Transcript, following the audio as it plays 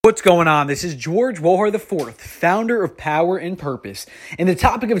What's going on? This is Georgewohar IV, founder of Power and Purpose. And the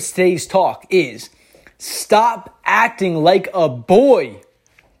topic of today's talk is stop acting like a boy.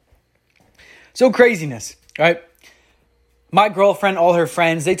 So craziness, right? My girlfriend, all her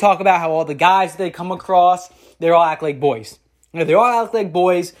friends, they talk about how all the guys they come across, they all act like boys. They all act like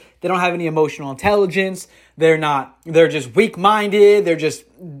boys. They don't have any emotional intelligence. They're just weak-minded.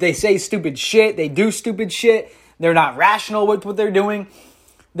 They say stupid shit. They do stupid shit. They're not rational with what they're doing.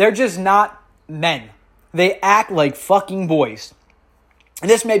 They're just not men. They act like fucking boys.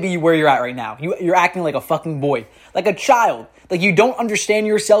 And this may be where you're at right now. You're acting like a fucking boy, like a child. Like you don't understand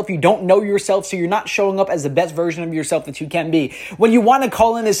yourself, you don't know yourself, so you're not showing up as the best version of yourself that you can be. When you want to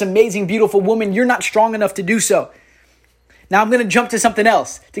call in this amazing, beautiful woman, you're not strong enough to do so. Now I'm going to jump to something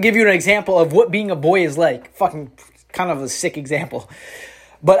else to give you an example of what being a boy is like. Fucking kind of a sick example.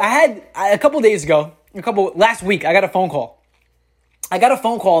 But a couple days ago, last week, I got a phone call.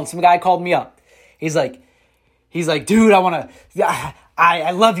 And some guy called me up. He's like, dude,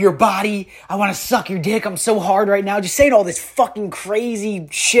 I love your body. I want to suck your dick. I'm so hard right now. Just saying all this fucking crazy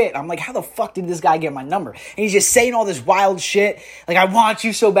shit. I'm like, how the fuck did this guy get my number? And he's just saying all this wild shit. Like, I want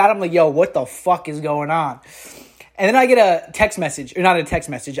you so bad. I'm like, yo, what the fuck is going on? And then I get a text message, or not a text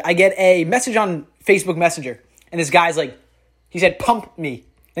message. I get a message on Facebook Messenger. And this guy's like, he said, pump me.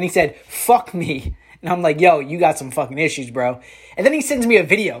 And he said, fuck me. And I'm like, yo, you got some fucking issues, bro. And then he sends me a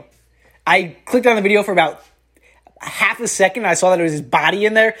video. I clicked on the video for about half a second. And I saw that it was his body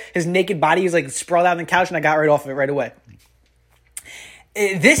in there. His naked body. He was like sprawled out on the couch. And I got right off of it right away.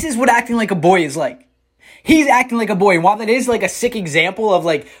 This is what acting like a boy is like. He's acting like a boy. And while that is like a sick example of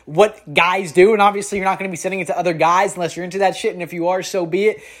like what guys do, and obviously you're not going to be sending it to other guys unless you're into that shit. And if you are, so be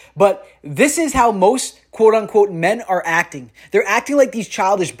it. But this is how most quote unquote men are acting. They're acting like these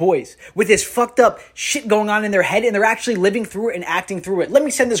childish boys with this fucked up shit going on in their head. And they're actually living through it and acting through it. Let me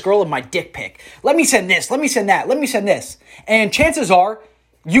send this girl my dick pic. Let me send this. Let me send that. Let me send this. And chances are,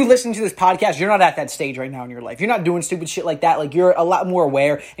 you listening to this podcast, you're not at that stage right now in your life. You're not doing stupid shit like that. Like you're a lot more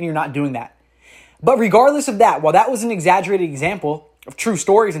aware and you're not doing that. But regardless of that, while that was an exaggerated example of true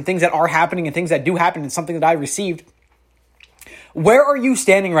stories and things that are happening and things that do happen and something that I received, where are you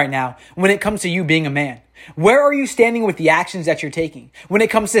standing right now when it comes to you being a man? Where are you standing with the actions that you're taking? When it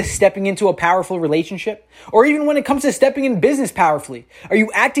comes to stepping into a powerful relationship? Or even when it comes to stepping in business powerfully? Are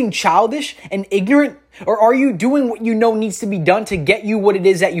you acting childish and ignorant? Or are you doing what you know needs to be done to get you what it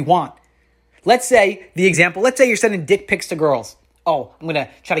is that you want? Let's say you're sending dick pics to girls. Oh, I'm going to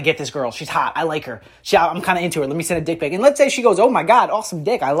try to get this girl. She's hot. I like her. I'm kind of into her. Let me send a dick pic. And let's say she goes, oh my God, awesome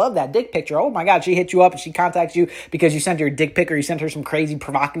dick. I love that dick picture. Oh my God, she hit you up and she contacts you because you sent her a dick pic or you sent her some crazy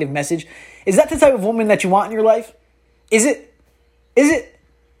provocative message. Is that the type of woman that you want in your life? Is it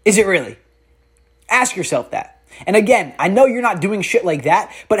really? Ask yourself that. And again, I know you're not doing shit like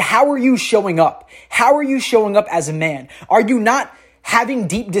that, but how are you showing up? How are you showing up as a man? Are you not having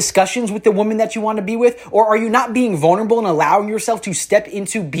deep discussions with the woman that you want to be with? Or are you not being vulnerable and allowing yourself to step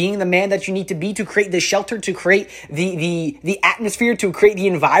into being the man that you need to be to create the shelter, to create the atmosphere, to create the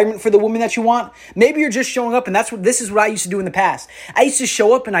environment for the woman that you want? Maybe you're just showing up, and this is what I used to do in the past. I used to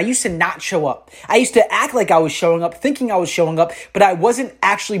show up and I used to not show up. I used to act like I was showing up, thinking I was showing up, but I wasn't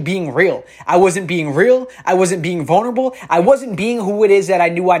actually being real. I wasn't being real. I wasn't being vulnerable. I wasn't being who it is that I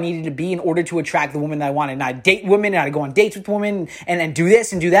knew I needed to be in order to attract the woman that I wanted. And I'd date women, and I'd go on dates with women, and do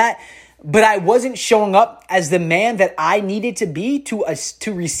this and do that. But I wasn't showing up as the man that I needed to be to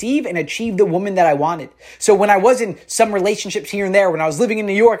receive and achieve the woman that I wanted. So when I was in some relationships here and there, when I was living in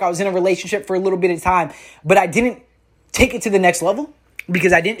New York, I was in a relationship for a little bit of time, but I didn't take it to the next level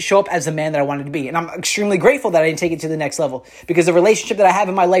because I didn't show up as the man that I wanted to be. And I'm extremely grateful that I didn't take it to the next level because the relationship that I have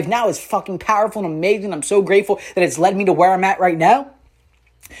in my life now is fucking powerful and amazing. I'm so grateful that it's led me to where I'm at right now.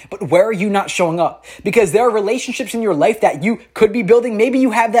 But where are you not showing up? Because there are relationships in your life that you could be building. Maybe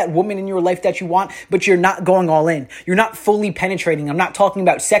you have that woman in your life that you want, but you're not going all in. You're not fully penetrating. I'm not talking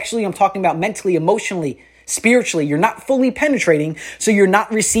about sexually. I'm talking about mentally, emotionally, spiritually. You're not fully penetrating, so you're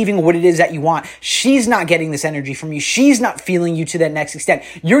not receiving what it is that you want. She's not getting this energy from you. She's not feeling you to that next extent.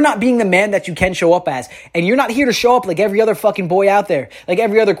 You're not being the man that you can show up as. And you're not here to show up like every other fucking boy out there, like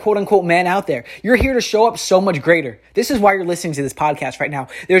every other quote unquote man out there. You're here to show up so much greater. This is why you're listening to this podcast right now.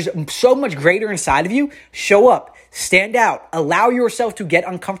 There's so much greater inside of you. Show up. Stand out. Allow yourself to get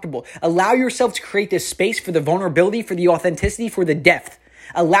uncomfortable. Allow yourself to create this space for the vulnerability, for the authenticity, for the depth.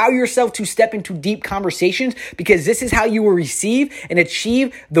 Allow yourself to step into deep conversations because this is how you will receive and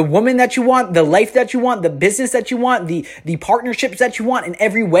achieve the woman that you want, the life that you want, the business that you want, the partnerships that you want in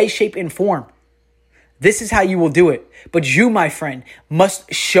every way, shape, and form. This is how you will do it. But you, my friend,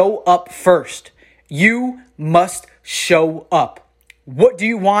 must show up first. You must show up. What do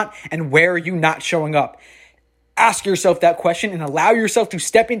you want, and where are you not showing up? Ask yourself that question and allow yourself to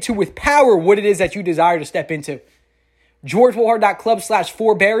step into with power what it is that you desire to step into.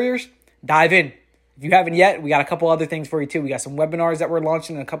 Georgewohar.club/fourbarriers. Dive in. If you haven't yet, we got a couple other things for you too. We got some webinars that we're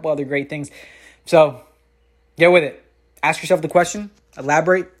launching and a couple other great things. So get with it. Ask yourself the question,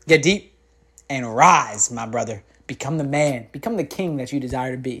 elaborate, get deep, and rise, my brother. Become the man. Become the king that you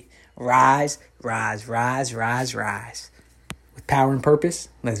desire to be. Rise, rise, rise, rise, rise. With power and purpose,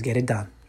 let's get it done.